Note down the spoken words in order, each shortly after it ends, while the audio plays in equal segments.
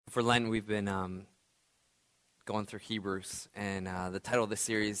For Lent, we've been going through Hebrews, and the title of the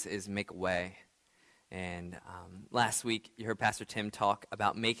series is Make a Way. And last week, you heard Pastor Tim talk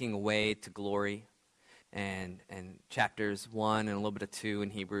about making a way to glory, and chapters 1 and a little bit of 2 in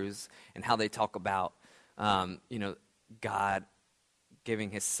Hebrews, and how they talk about, God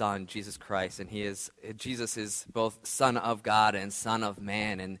giving his son, Jesus Christ, and Jesus is both Son of God and Son of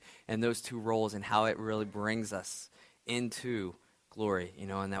Man, and those two roles, and how it really brings us into glory,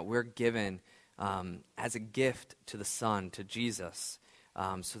 and that we're given as a gift to the Son, to Jesus,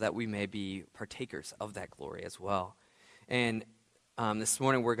 so that we may be partakers of that glory as well. And this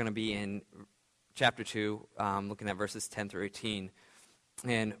morning we're going to be in chapter 2, looking at verses 10 through 18,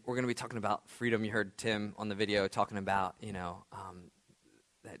 and we're going to be talking about freedom. You heard Tim on the video talking about,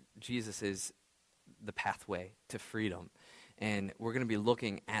 that Jesus is the pathway to freedom. And we're going to be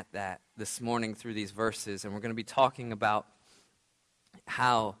looking at that this morning through these verses, and we're going to be talking about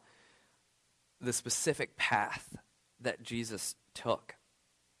how the specific path that Jesus took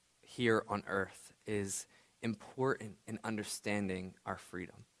here on earth is important in understanding our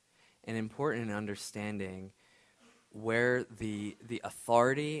freedom, and important in understanding where the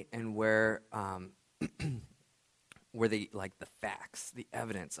authority and where the facts, the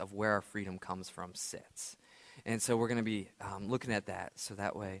evidence of where our freedom comes from sits. And so we're going to be looking at that, so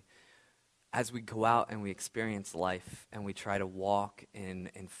that way, as we go out and we experience life and we try to walk in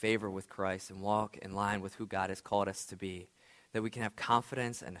favor with Christ and walk in line with who God has called us to be, that we can have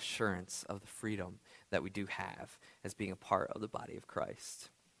confidence and assurance of the freedom that we do have as being a part of the body of Christ.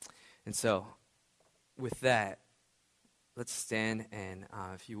 And so, with that, let's stand and,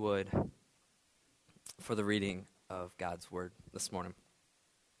 if you would, for the reading of God's Word this morning.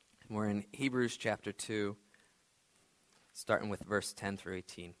 We're in Hebrews chapter 2, starting with verse 10 through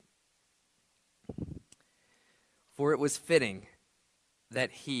 18. For it was fitting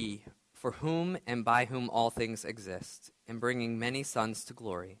that he, for whom and by whom all things exist, in bringing many sons to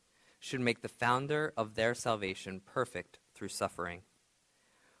glory, should make the founder of their salvation perfect through suffering.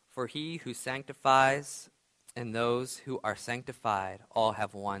 For he who sanctifies and those who are sanctified all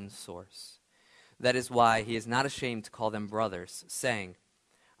have one source. That is why he is not ashamed to call them brothers, saying,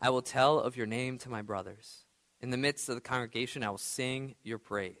 I will tell of your name to my brothers. In the midst of the congregation I will sing your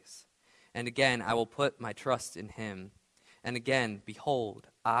praise. And again I will put my trust in him. And again, behold,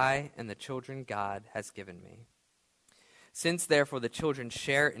 I and the children God has given me. Since therefore the children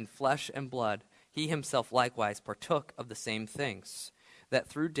share in flesh and blood, he himself likewise partook of the same things, that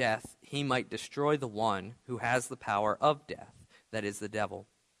through death he might destroy the one who has the power of death, that is the devil,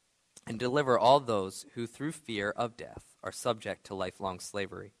 and deliver all those who through fear of death are subject to lifelong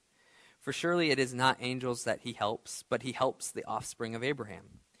slavery. For surely it is not angels that he helps, but he helps the offspring of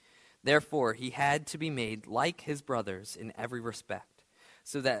Abraham. Therefore he had to be made like his brothers in every respect,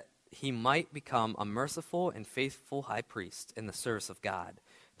 so that he might become a merciful and faithful high priest in the service of God,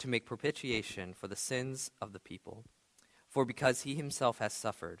 to make propitiation for the sins of the people. For because he himself has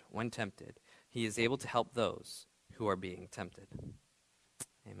suffered when tempted, he is able to help those who are being tempted.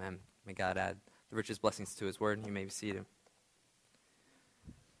 Amen. May God add the richest blessings to his word, and you may be seated.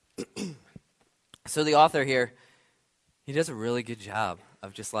 So the author here, he does a really good job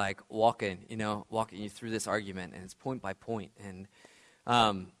of just walking you through this argument, and it's point by point. And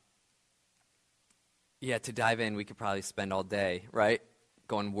to dive in, we could probably spend all day, right,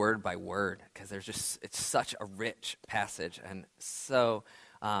 going word by word, because it's such a rich passage and so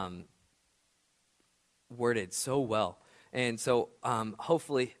worded so well. And so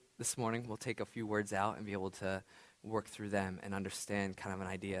hopefully this morning we'll take a few words out and be able to work through them and understand kind of an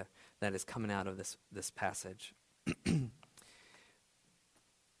idea that is coming out of this passage.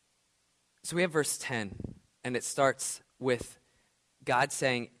 So we have verse 10, and it starts with God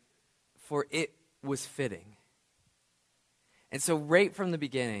saying, for it was fitting. And so right from the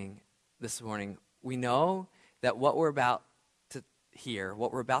beginning this morning, we know that what we're about to hear,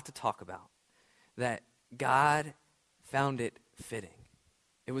 what we're about to talk about, that God found it fitting.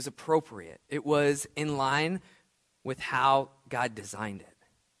 It was appropriate. It was in line with how God designed it.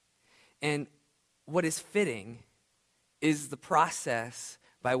 And what is fitting is the process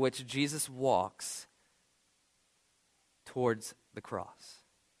by which Jesus walks towards the cross.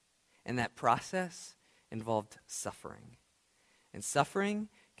 And that process involved suffering. And suffering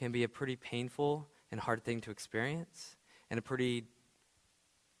can be a pretty painful and hard thing to experience, and a pretty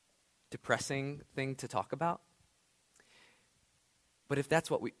depressing thing to talk about. But if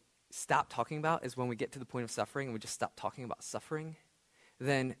that's what we stop talking about, is when we get to the point of suffering and we just stop talking about suffering,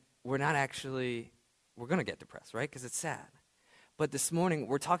 then we're going to get depressed, right? Because it's sad. But this morning,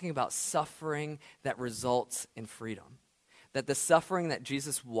 we're talking about suffering that results in freedom. that the suffering that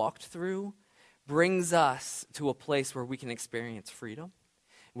Jesus walked through brings us to a place where we can experience freedom,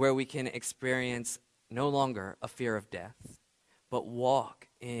 where we can experience no longer a fear of death, but walk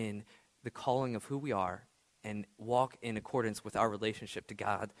in the calling of who we are and walk in accordance with our relationship to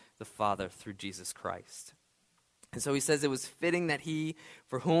God the Father through Jesus Christ. And so he says it was fitting that he,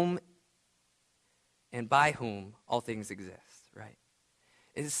 for whom and by whom all things exist, right?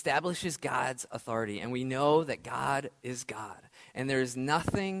 It establishes God's authority, and we know that God is God. And there is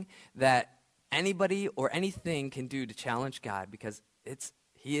nothing that anybody or anything can do to challenge God, because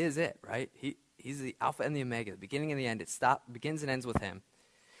he is it, right? He's the Alpha and the Omega, the beginning and the end. It begins and ends with him.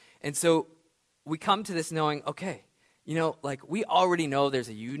 And so we come to this knowing, okay, we already know there's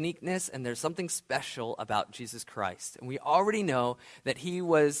a uniqueness and there's something special about Jesus Christ. And we already know that he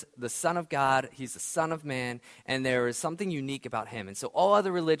was the Son of God, he's the Son of Man, and there is something unique about him. And so all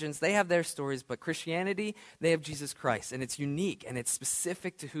other religions, they have their stories, but Christianity, they have Jesus Christ. And it's unique, and it's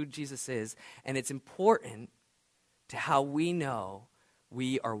specific to who Jesus is, and it's important to how we know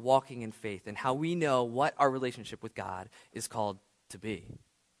we are walking in faith and how we know what our relationship with God is called to be.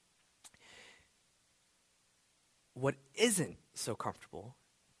 What isn't so comfortable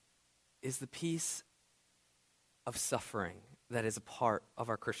is the piece of suffering that is a part of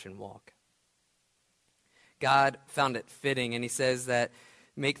our Christian walk. God found it fitting, and he says that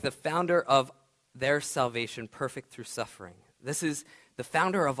make the founder of their salvation perfect through suffering. This is the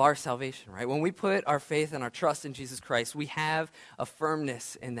founder of our salvation, right? When we put our faith and our trust in Jesus Christ, we have a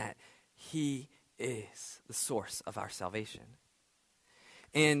firmness in that he is the source of our salvation.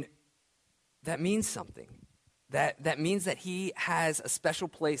 And that means something. That means that he has a special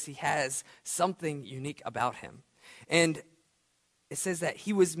place. He has something unique about him. And it says that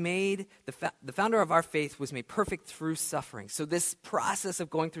he was made, the founder of our faith was made perfect through suffering. So this process of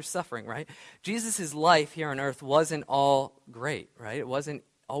going through suffering, right? Jesus' life here on earth wasn't all great, right? It wasn't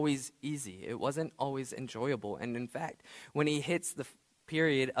always easy. It wasn't always enjoyable. And in fact, when he hits the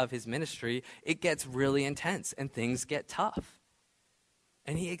period of his ministry, it gets really intense and things get tough.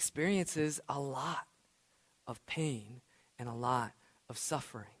 And he experiences a lot of pain and a lot of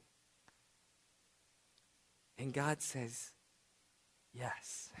suffering. And God says,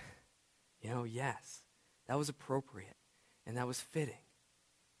 yes. Yes. That was appropriate and that was fitting.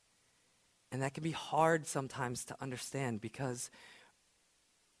 And that can be hard sometimes to understand, because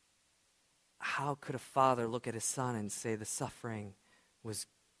how could a father look at his son and say the suffering was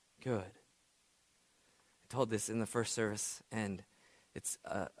good? I told this in the first service, and it's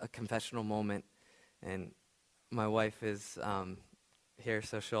a confessional moment, and my wife is here,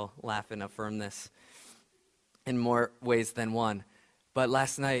 so she'll laugh and affirm this in more ways than one. But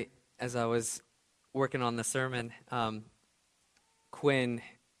last night, as I was working on the sermon, Quinn,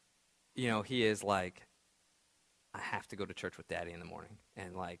 he is like, I have to go to church with Daddy in the morning.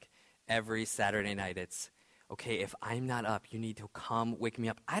 And like every Saturday night, it's, okay, if I'm not up, you need to come wake me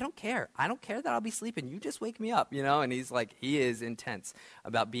up. I don't care. I don't care that I'll be sleeping. You just wake me up, And he's like, he is intense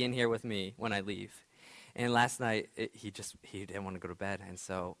about being here with me when I leave. And last night, he didn't want to go to bed. And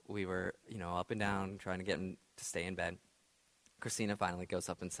so we were, up and down trying to get him to stay in bed. Christina finally goes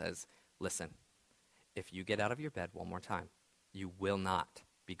up and says, listen, if you get out of your bed one more time, you will not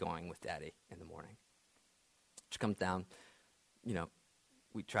be going with Daddy in the morning. She comes down,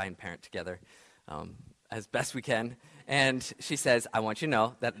 we try and parent together as best we can. And she says, I want you to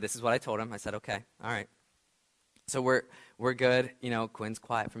know that this is what I told him. I said, okay, all right. So we're good. Quinn's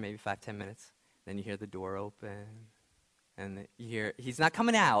quiet for maybe 5-10 minutes. Then you hear the door open, and you hear, he's not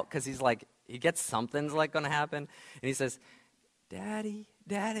coming out because he's like, he gets something's like going to happen. And he says, Daddy,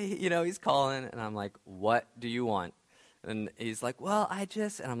 he's calling. And I'm like, what do you want? And he's like, well,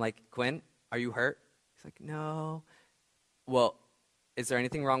 and I'm like, Quinn, are you hurt? He's like, no. Well, is there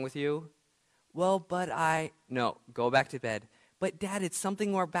anything wrong with you? Well, no, go back to bed. But Dad, it's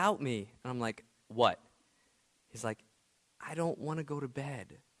something more about me. And I'm like, what? He's like, I don't want to go to bed.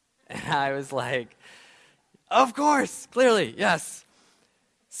 And I was like, of course, clearly, yes.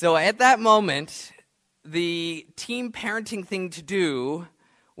 So at that moment, the team parenting thing to do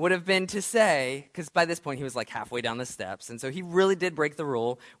would have been to say, because by this point he was like halfway down the steps, and so he really did break the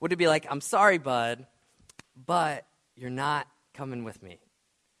rule, would it be like, I'm sorry, bud, but you're not coming with me.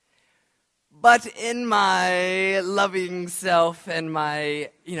 But in my loving self and my,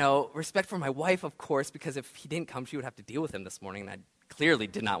 respect for my wife, of course, because if he didn't come, she would have to deal with him this morning, and I clearly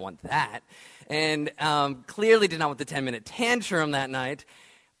did not want that, and clearly did not want the 10-minute tantrum that night.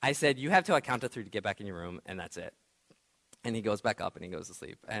 I said, you have till I count to 3 to get back in your room, and that's it. And he goes back up, and he goes to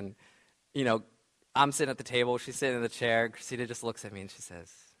sleep. And, I'm sitting at the table, she's sitting in the chair, Christina just looks at me, and she says,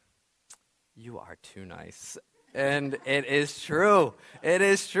 you are too nice. And it is true. It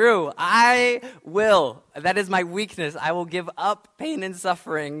is true. I will. That is my weakness. I will give up pain and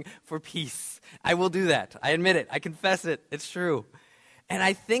suffering for peace. I will do that. I admit it. I confess it. It's true. And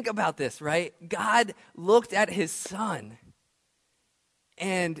I think about this, right? God looked at his son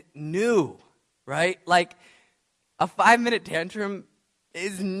and knew, right? Like a 5-minute tantrum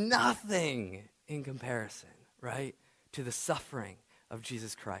is nothing in comparison, right, to the suffering of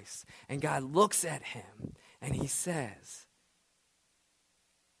Jesus Christ. And God looks at him and he says,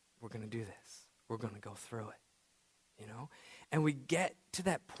 we're going to do this. We're going to go through it, And we get to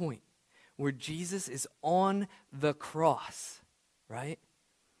that point where Jesus is on the cross, right?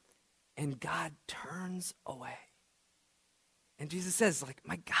 And God turns away. And Jesus says, like,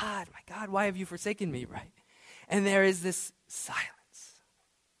 my God, why have you forsaken me, right? And there is this silence.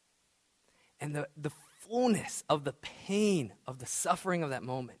 And the fullness of the pain of the suffering of that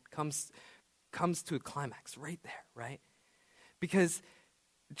moment comes to a climax right there, right? Because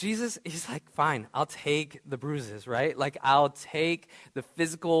Jesus, he's like, fine, I'll take the bruises, right? Like, I'll take the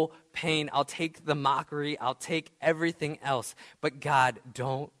physical pain. I'll take the mockery. I'll take everything else. But God,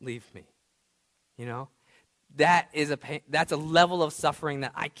 don't leave me, That is a pain. That's a level of suffering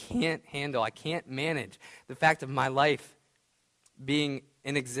that I can't handle. I can't manage. The fact of my life being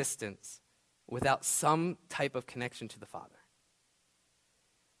in existence without some type of connection to the Father.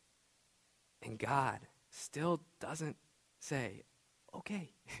 And God still doesn't say,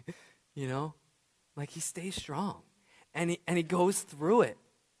 okay, like he stays strong. And he goes through it.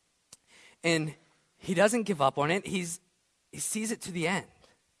 And he doesn't give up on it. He sees it to the end.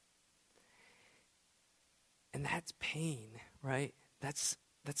 And that's pain, right? That's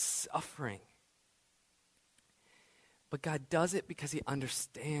suffering. But God does it because he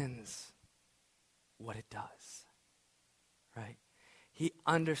understands what it does, right? He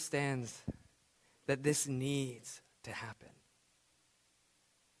understands that this needs to happen.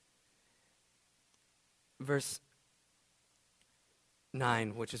 Verse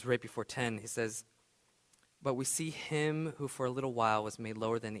 9, which is right before 10, he says, but we see him who for a little while was made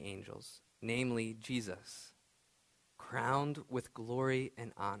lower than the angels, namely Jesus, crowned with glory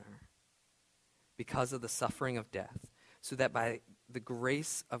and honor because of the suffering of death, so that by the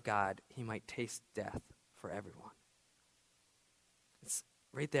grace of God he might taste death for everyone. It's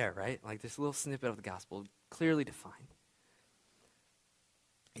right there, right? Like this little snippet of the gospel, clearly defined.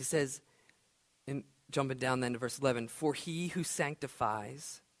 He says, jumping down then to verse 11, for he who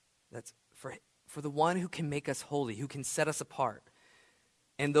sanctifies, that's for the one who can make us holy, who can set us apart,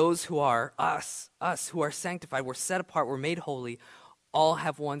 and those who are us who are sanctified, we're set apart, we're made holy, all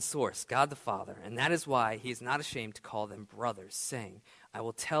have one source, God the Father. And that is why he is not ashamed to call them brothers, saying, I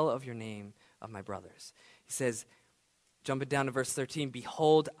will tell of your name of my brothers. He says, jumping down to verse 13,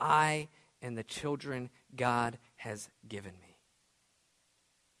 behold, I and the children God has given me.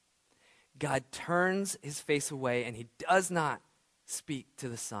 God turns his face away and he does not speak to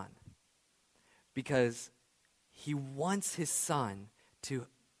the Son because he wants his Son to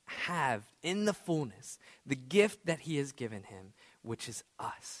have in the fullness the gift that he has given him, which is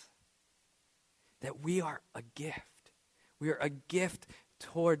us. That we are a gift. We are a gift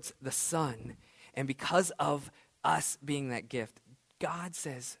towards the Son. And because of us being that gift, God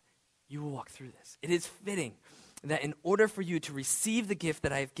says, you will walk through this. It is fitting that in order for you to receive the gift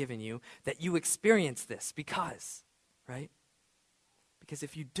that I have given you, that you experience this because, right? Because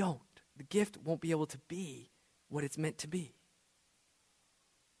if you don't, the gift won't be able to be what it's meant to be.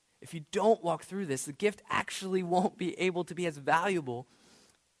 If you don't walk through this, the gift actually won't be able to be as valuable.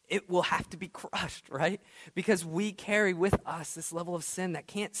 It will have to be crushed, right? Because we carry with us this level of sin that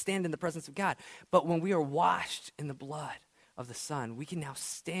can't stand in the presence of God. But when we are washed in the blood of the Son, we can now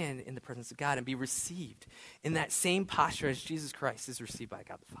stand in the presence of God and be received in that same posture as Jesus Christ is received by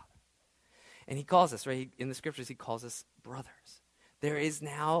God the Father. And he calls us, right? In the scriptures, he calls us brothers. There is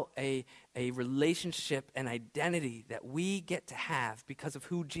now a relationship and identity that we get to have because of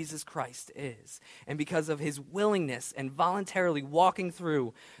who Jesus Christ is and because of his willingness and voluntarily walking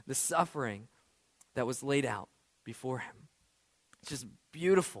through the suffering that was laid out before him. It's just a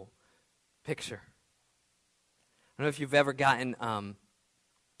beautiful picture. I don't know if you've ever gotten,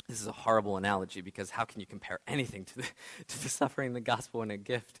 this is a horrible analogy because how can you compare anything to the suffering of the gospel and a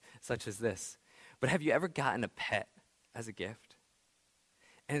gift such as this? But have you ever gotten a pet as a gift?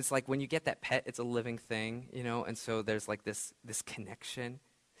 And it's like when you get that pet, it's a living thing, and so there's like this connection.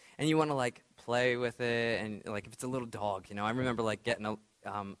 And you want to like play with it, and like if it's a little dog, I remember like getting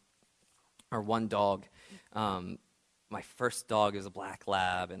our one dog. My first dog is a black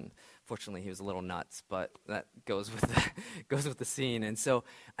lab, and fortunately he was a little nuts, but that goes with the scene. And so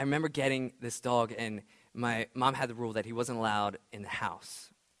I remember getting this dog, and my mom had the rule that he wasn't allowed in the house.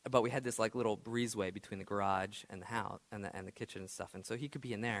 But we had this like little breezeway between the garage and the house and the kitchen and stuff, and so he could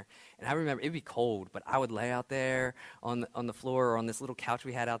be in there. And I remember it'd be cold, but I would lay out there on the floor or on this little couch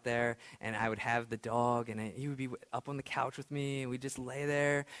we had out there, and I would have the dog, and he would be up on the couch with me, and we'd just lay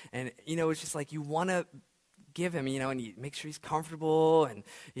there. And it's just like you want to give him, and you make sure he's comfortable, and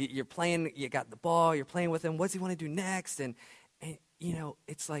you're playing. You got the ball, you're playing with him. What's he want to do next? And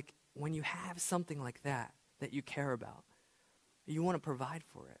it's like when you have something like that you care about. You want to provide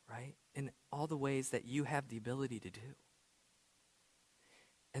for it, right? In all the ways that you have the ability to do.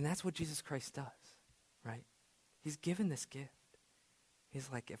 And that's what Jesus Christ does, right? He's given this gift. He's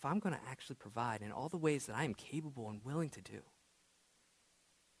like, if I'm going to actually provide in all the ways that I am capable and willing to do,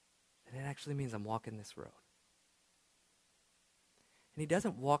 then it actually means I'm walking this road. And he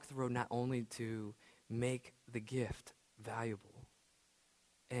doesn't walk the road not only to make the gift valuable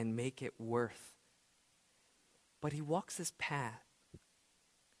and make it worth, but he walks this path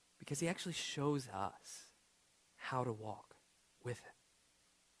because he actually shows us how to walk with him.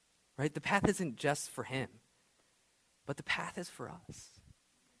 Right? The path isn't just for him, but the path is for us.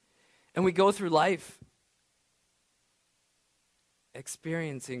 And we go through life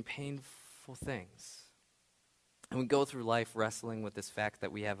experiencing painful things. And we go through life wrestling with this fact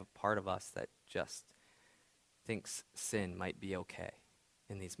that we have a part of us that just thinks sin might be okay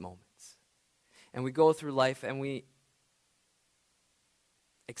in these moments. And we go through life and we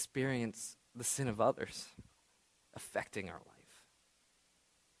experience the sin of others affecting our life.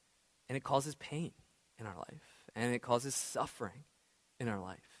 And it causes pain in our life. And it causes suffering in our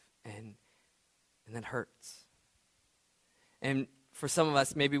life. And that hurts. And for some of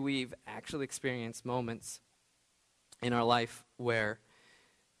us, maybe we've actually experienced moments in our life where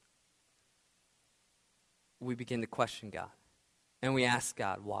we begin to question God. And we ask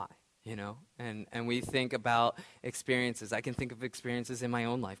God why. And we think about experiences. I can think of experiences in my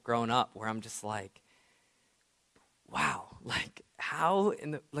own life growing up where I'm just like, wow, like how,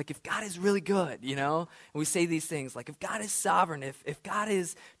 if God is really good, and we say these things, like if God is sovereign, if God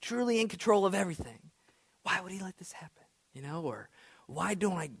is truly in control of everything, why would he let this happen, or why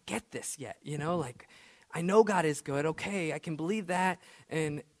don't I get this yet, like I know God is good, okay, I can believe that,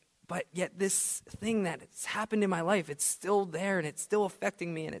 but yet this thing that's happened in my life, it's still there and it's still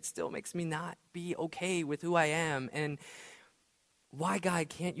affecting me and it still makes me not be okay with who I am. And why, God,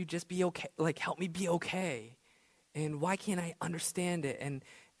 can't you just be okay? Like, help me be okay. And why can't I understand it? And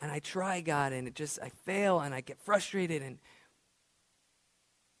I try, God, and I fail and I get frustrated. And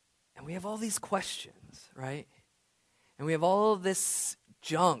we have all these questions, right? And we have all of this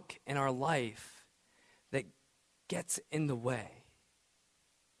junk in our life that gets in the way.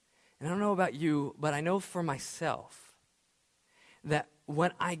 And I don't know about you, but I know for myself that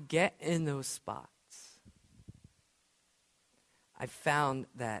when I get in those spots, I've found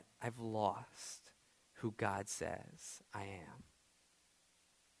that I've lost who God says I am.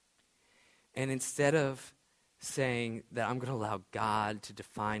 And instead of saying that I'm going to allow God to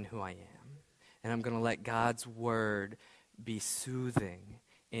define who I am, and I'm going to let God's word be soothing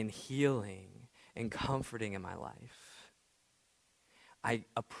and healing and comforting in my life, I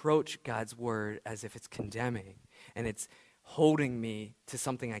approach God's word as if it's condemning and it's holding me to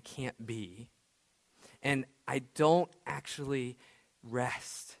something I can't be. And I don't actually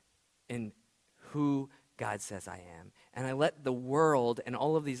rest in who God says I am. And I let the world and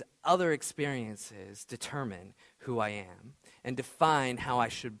all of these other experiences determine who I am and define how I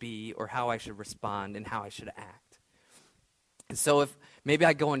should be or how I should respond and how I should act. And so if maybe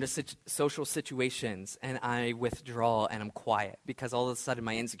I go into social situations and I withdraw and I'm quiet because all of a sudden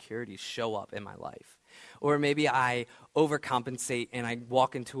my insecurities show up in my life. Or maybe I overcompensate and I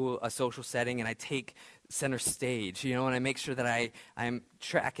walk into a social setting and I take center stage, and I make sure that I'm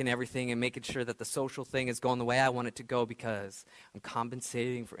tracking everything and making sure that the social thing is going the way I want it to go because I'm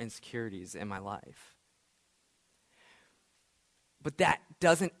compensating for insecurities in my life. But that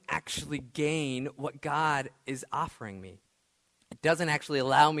doesn't actually gain what God is offering me. It doesn't actually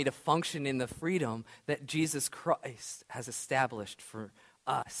allow me to function in the freedom that Jesus Christ has established for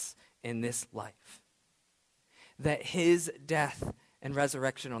us in this life. That his death and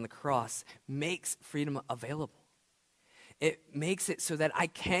resurrection on the cross makes freedom available. It makes it so that I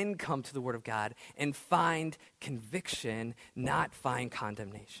can come to the Word of God and find conviction, not find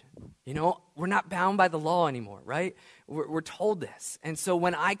condemnation. We're not bound by the law anymore, right? We're told this. And so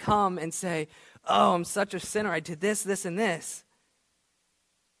when I come and say, oh, I'm such a sinner, I did this, this, and this,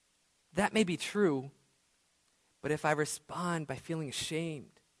 that may be true, but if I respond by feeling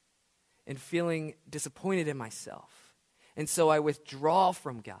ashamed and feeling disappointed in myself, and so I withdraw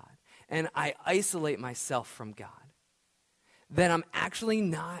from God, and I isolate myself from God, then I'm actually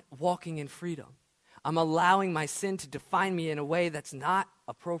not walking in freedom. I'm allowing my sin to define me in a way that's not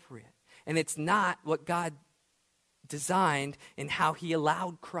appropriate. And it's not what God designed in how he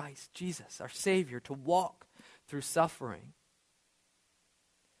allowed Christ, Jesus, our Savior, to walk through suffering.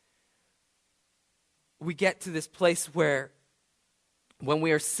 We get to this place where when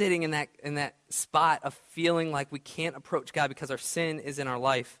we are sitting in that spot of feeling like we can't approach God because our sin is in our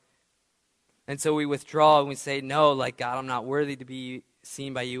life, and so we withdraw and we say, no, like, God, I'm not worthy to be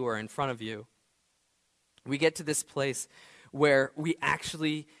seen by you or in front of you. We get to this place where we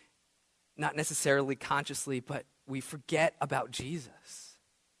actually, not necessarily consciously, but we forget about Jesus.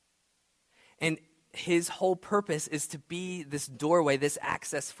 And his whole purpose is to be this doorway, this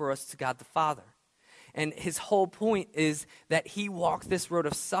access for us to God the Father. And his whole point is that he walked this road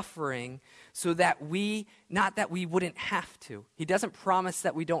of suffering so that not that we wouldn't have to. He doesn't promise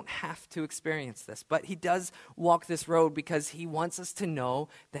that we don't have to experience this, but he does walk this road because he wants us to know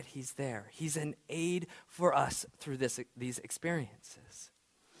that he's there. He's an aid for us through these experiences.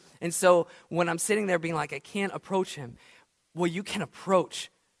 And so when I'm sitting there being like, I can't approach him, well, you can approach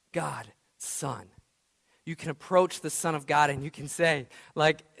God, Son. You can approach the Son of God and you can say,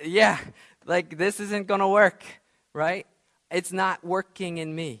 like, yeah, like this isn't going to work, right? It's not working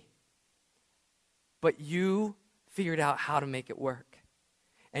in me. But you figured out how to make it work.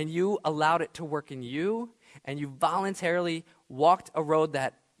 And you allowed it to work in you, and you voluntarily walked a road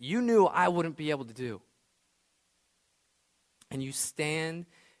that you knew I wouldn't be able to do. And you stand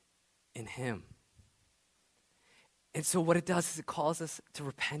in him. And so what it does is it calls us to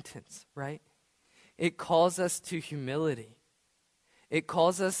repentance, right? It calls us to humility. It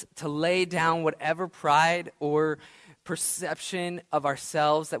calls us to lay down whatever pride or perception of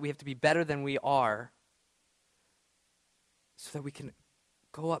ourselves that we have to be better than we are, so that we can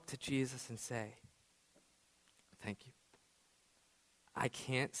go up to Jesus and say, thank you. I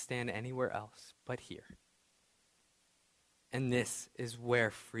can't stand anywhere else but here. And this is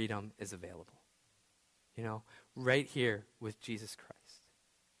where freedom is available. You know, right here with Jesus Christ.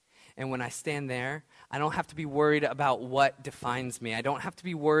 And when I stand there, I don't have to be worried about what defines me. I don't have to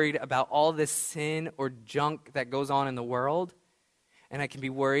be worried about all this sin or junk that goes on in the world. And I can be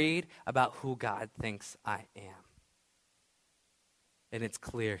worried about who God thinks I am. And it's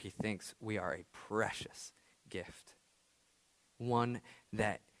clear he thinks we are a precious gift. One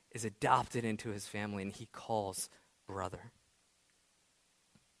that is adopted into his family and he calls brother.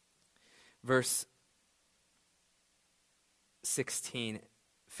 Verse 15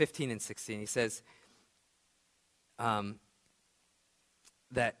 and 16, he says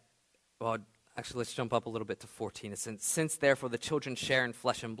that, well, actually, let's jump up a little bit to 14. It says, since therefore the children share in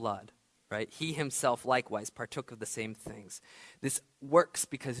flesh and blood, right? He himself likewise partook of the same things. This works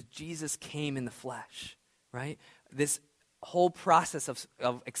because Jesus came in the flesh, right? This whole process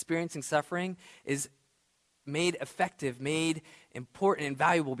of experiencing suffering is made effective, made important and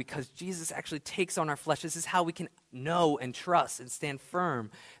valuable because Jesus actually takes on our flesh. This is how we can know and trust and stand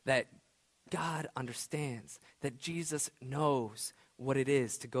firm that God understands, that Jesus knows what it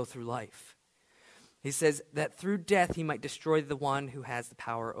is to go through life. He says that through death he might destroy the one who has the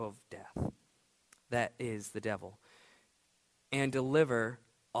power of death, that is the devil, and deliver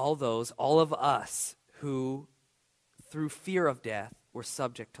all of us who through fear of death were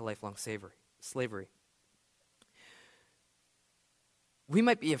subject to lifelong slavery. We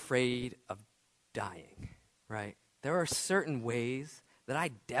might be afraid of dying, right? There are certain ways that I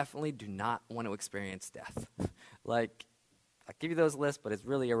definitely do not want to experience death. Like, I give you those lists, but it's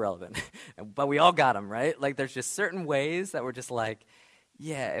really irrelevant. But we all got them, right? Like, there's just certain ways that we're just like,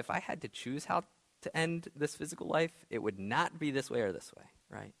 yeah, if I had to choose how to end this physical life, it would not be this way or this way,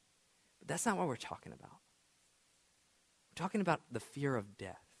 right? But that's not what we're talking about. We're talking about the fear of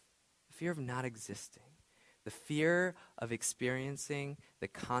death, the fear of not existing, the fear of experiencing the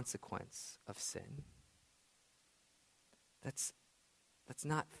consequence of sin. That's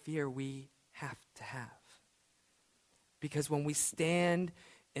not fear we have to have. Because when we stand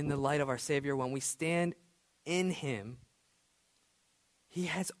in the light of our Savior, when we stand in him, he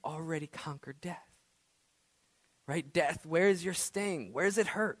has already conquered death. Right? Death, where is your sting? Where does it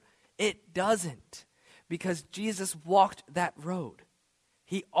hurt? It doesn't. Because Jesus walked that road.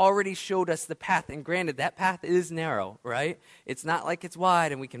 He already showed us the path. And granted, that path is narrow, right? It's not like it's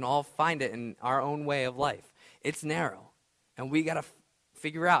wide and we can all find it in our own way of life. It's narrow. And we got to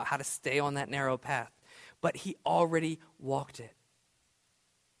figure out how to stay on that narrow path. But he already walked it.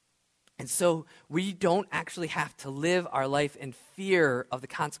 And so we don't actually have to live our life in fear of the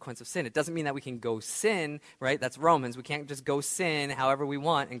consequence of sin. It doesn't mean that we can go sin, right? That's Romans. We can't just go sin however we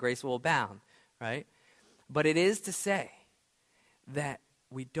want and grace will abound, right? But it is to say that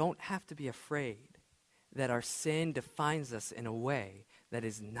we don't have to be afraid that our sin defines us in a way that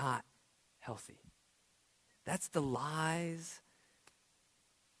is not healthy. That's the lies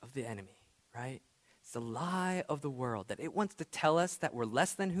of the enemy, right? It's the lie of the world, that it wants to tell us that we're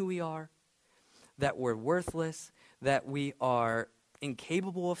less than who we are, that we're worthless, that we are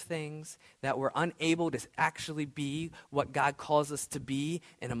incapable of things, that we're unable to actually be what God calls us to be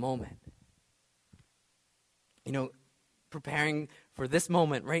in a moment. You know, preparing for this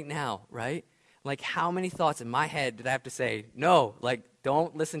moment right now, right? Like, how many thoughts in my head did I have to say, no, like,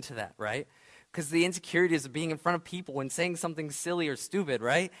 don't listen to that, right? Because the insecurities of being in front of people and saying something silly or stupid,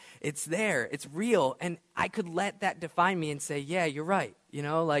 right? It's there. It's real. And I could let that define me and say, yeah, you're right. You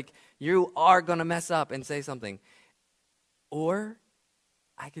know, like, you are going to mess up and say something. Or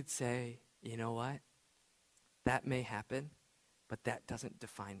I could say, you know what? That may happen, but that doesn't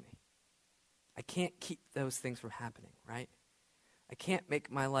define me. I can't keep those things from happening, right? I can't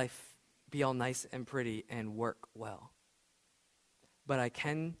make my life be all nice and pretty and work well. But I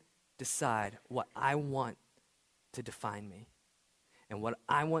can decide what I want to define me. And what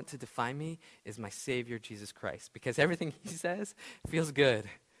I want to define me is my Savior, Jesus Christ. Because everything he says feels good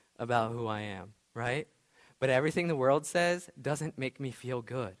about who I am, right? But everything the world says doesn't make me feel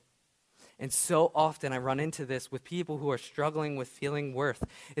good. And so often I run into this with people who are struggling with feeling worth,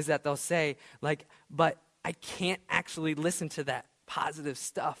 is that they'll say, like, but I can't actually listen to that positive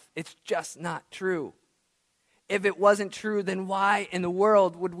stuff. It's just not true. If it wasn't true, then why in the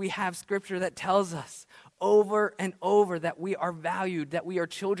world would we have scripture that tells us over and over that we are valued, that we are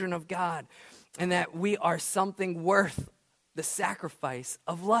children of God, and that we are something worth the sacrifice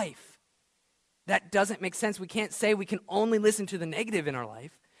of life? That doesn't make sense. We can't say we can only listen to the negative in our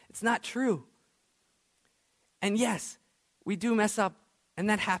life. It's not true. And yes, we do mess up, and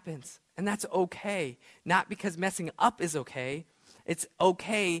that happens, and that's okay. Not because messing up is okay. It's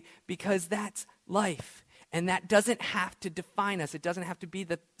okay because that's life. And that doesn't have to define us. It doesn't have to be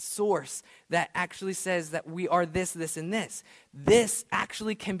the source that actually says that we are this, this, and this. This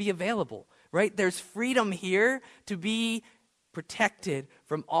actually can be available, right? There's freedom here to be protected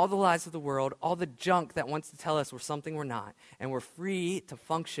from all the lies of the world, all the junk that wants to tell us we're something we're not, and we're free to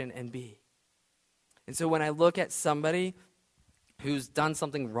function and be. And so when I look at somebody who's done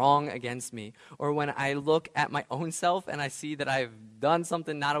something wrong against me, or when I look at my own self and I see that I've done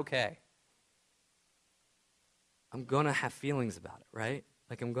something not okay, I'm going to have feelings about it, right?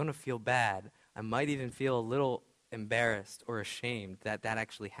 Like, I'm going to feel bad. I might even feel a little embarrassed or ashamed that that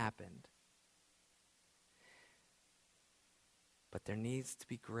actually happened. But there needs to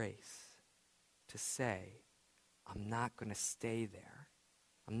be grace to say, I'm not going to stay there.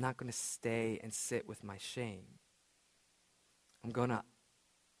 I'm not going to stay and sit with my shame. I'm going to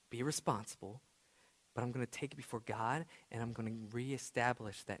be responsible, but I'm going to take it before God, and I'm going to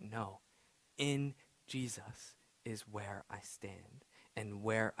reestablish that no, in Jesus is where I stand and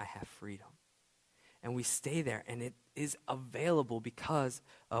where I have freedom. And we stay there, and it is available because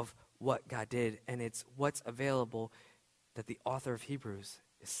of what God did, and it's what's available that the author of Hebrews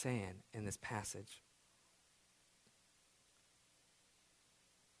is saying in this passage.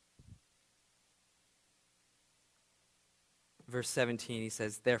 Verse 17, he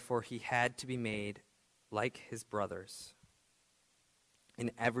says, therefore he had to be made like his brothers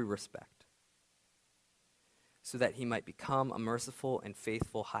in every respect, so that he might become a merciful and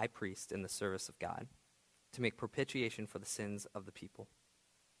faithful high priest in the service of God, to make propitiation for the sins of the people.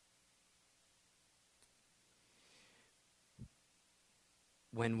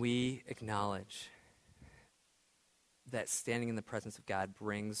 When we acknowledge that standing in the presence of God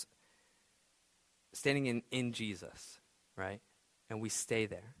brings, standing in Jesus, right, and we stay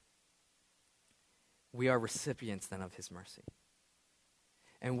there, we are recipients then of his mercy.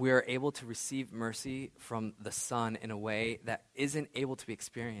 And we are able to receive mercy from the Son in a way that isn't able to be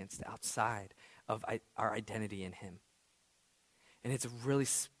experienced outside of our identity in him. And it's a really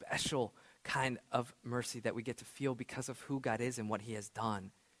special kind of mercy that we get to feel because of who God is and what he has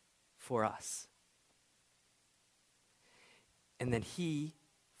done for us. And then he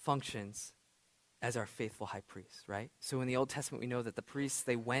functions as our faithful high priest, right? So in the Old Testament, we know that the priests,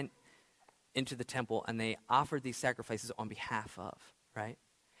 they went into the temple and they offered these sacrifices on behalf of, right?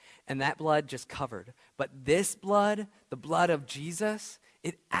 And that blood just covered. But this blood, the blood of Jesus,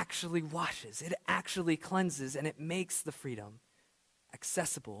 it actually washes, it actually cleanses, and it makes the freedom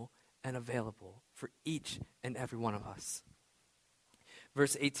accessible and available for each and every one of us.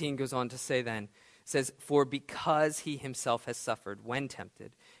 Verse 18 goes on to say then, says, "For because he himself has suffered when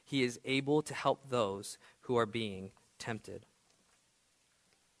tempted, he is able to help those who are being tempted."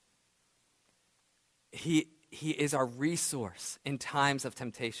 He is our resource in times of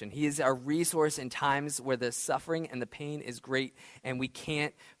temptation. He is our resource in times where the suffering and the pain is great and we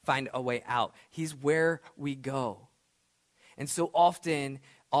can't find a way out. He's where we go. And so often,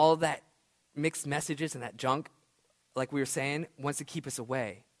 all that mixed messages and that junk, like we were saying, wants to keep us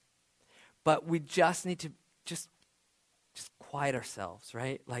away. But we just need to just quiet ourselves,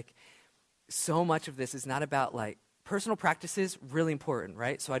 right? Like, so much of this is not about, like, personal practices, really important,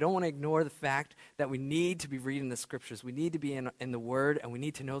 right? So I don't want to ignore the fact that we need to be reading the scriptures. We need to be in the Word, and we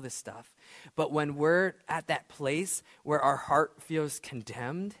need to know this stuff. But when we're at that place where our heart feels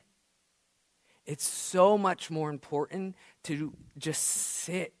condemned, it's so much more important to just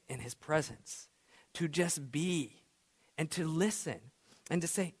sit in his presence, to just be, and to listen, and to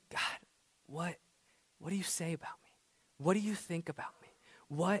say, God, what do you say about me? What do you think about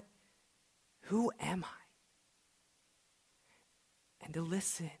me? Who am I? And to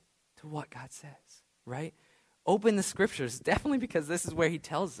listen to what God says, right? Open the scriptures, definitely, because this is where he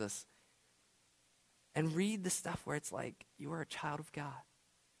tells us. And read the stuff where it's like, you are a child of God.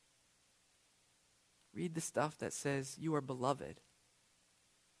 Read the stuff that says you are beloved.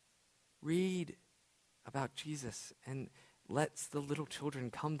 Read about Jesus and lets the little children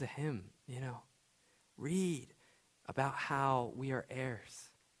come to him, Read about how we are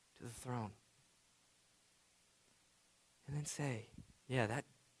heirs to the throne. And then say, yeah, that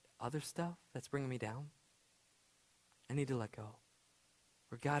other stuff that's bringing me down, I need to let go.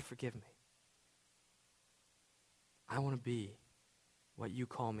 Or God, forgive me. I want to be what you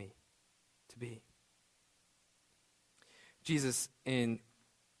call me to be. Jesus, in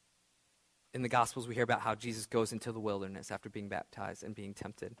the Gospels, we hear about how Jesus goes into the wilderness after being baptized and being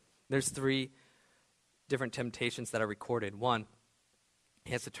tempted. There's 3 different temptations that are recorded. One,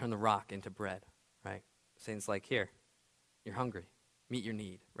 he has to turn the rock into bread, right? Satan's like, here, you're hungry. Meet your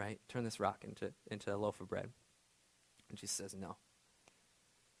need, right? Turn this rock into a loaf of bread. And Jesus says, no.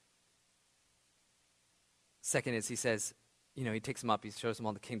 Second is he says, he takes him up, he shows him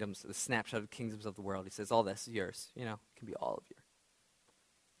all the kingdoms, the snapshot of the kingdoms of the world. He says, all this is yours, it can be all of yours.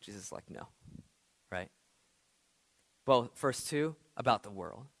 Jesus is like, no, right? Well, first 2, about the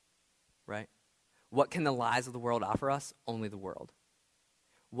world, right? What can the lies of the world offer us? Only the world.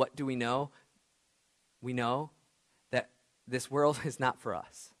 What do we know? We know that this world is not for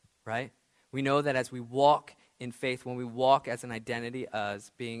us, right? We know that as we walk in faith, when we walk as an identity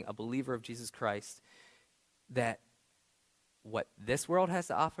as being a believer of Jesus Christ, that what this world has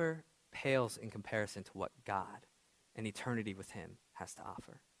to offer pales in comparison to what God and eternity with him has to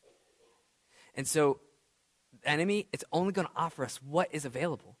offer. And so, the enemy, it's only going to offer us what is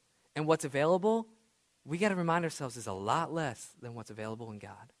available. And what's available, we got to remind ourselves, is a lot less than what's available in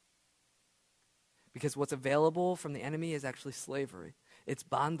God. Because what's available from the enemy is actually slavery. It's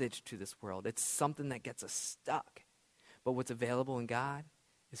bondage to this world. It's something that gets us stuck. But what's available in God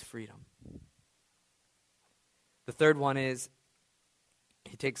is freedom. The third one is,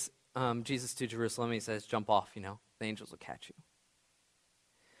 he takes Jesus to Jerusalem and he says, jump off, the angels will catch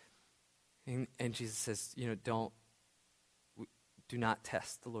you. And Jesus says, do not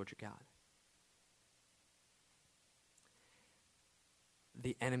test the Lord your God.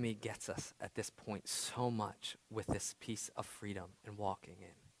 The enemy gets us at this point so much with this piece of freedom and walking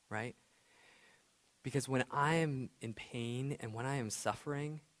in, right? Because when I am in pain and when I am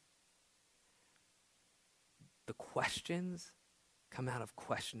suffering, the questions come out of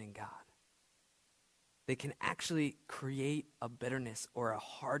questioning God. They can actually create a bitterness or a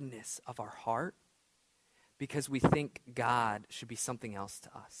hardness of our heart because we think God should be something else to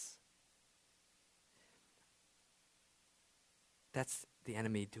us. That's the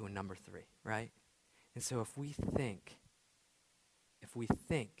enemy doing number 3, right? And so if we think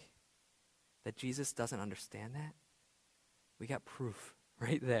that Jesus doesn't understand that, we got proof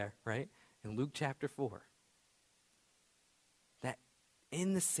right there, right? In Luke chapter 4. That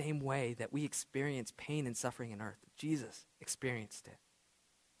in the same way that we experience pain and suffering on earth, Jesus experienced it.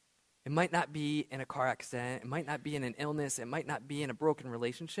 It might not be in a car accident, it might not be in an illness, it might not be in a broken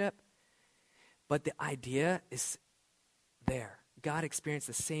relationship, but the idea is there. God experienced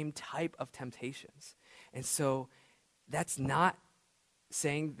the same type of temptations. And so that's not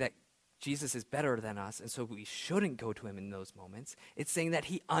saying that Jesus is better than us, and so we shouldn't go to him in those moments. It's saying that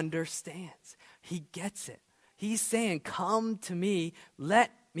he understands. He gets it. He's saying, come to me,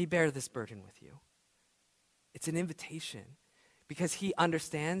 let me bear this burden with you. It's an invitation because he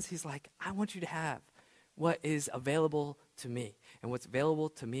understands. He's like, I want you to have what is available to me. And what's available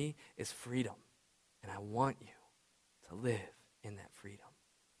to me is freedom. And I want you to live in that freedom.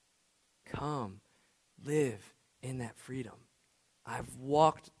 Come, live in that freedom. I've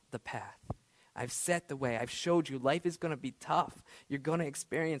walked the path. I've set the way. I've showed you life is going to be tough. You're going to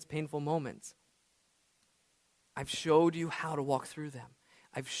experience painful moments. I've showed you how to walk through them.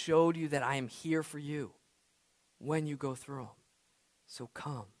 I've showed you that I am here for you when you go through them. So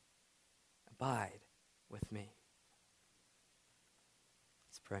come, abide with me.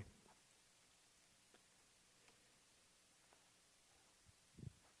 Let's pray.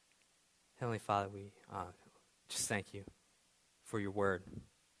 Heavenly Father, we just thank you for your word.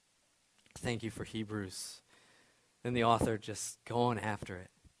 Thank you for Hebrews and the author just going after it.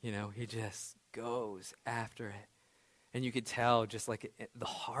 You know, he just goes after it. And you could tell just like the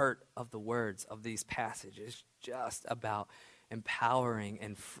heart of the words of these passages just about empowering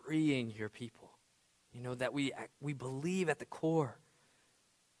and freeing your people. You know, that we believe at the core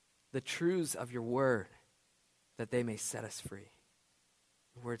the truths of your word, that they may set us free.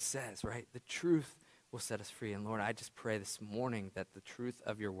 The word says, right, the truth will set us free. And Lord, I just pray this morning that the truth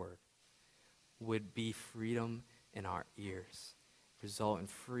of your word would be freedom in our ears, result in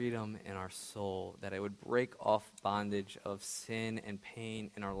freedom in our soul, that it would break off bondage of sin and pain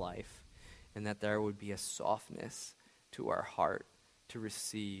in our life, and that there would be a softness to our heart to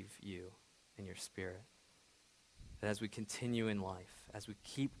receive you and your spirit. That as we continue in life, as we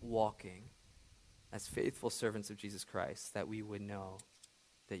keep walking as faithful servants of Jesus Christ, that we would know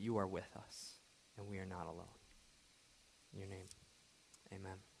that you are with us and we are not alone. In your name,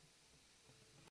 amen.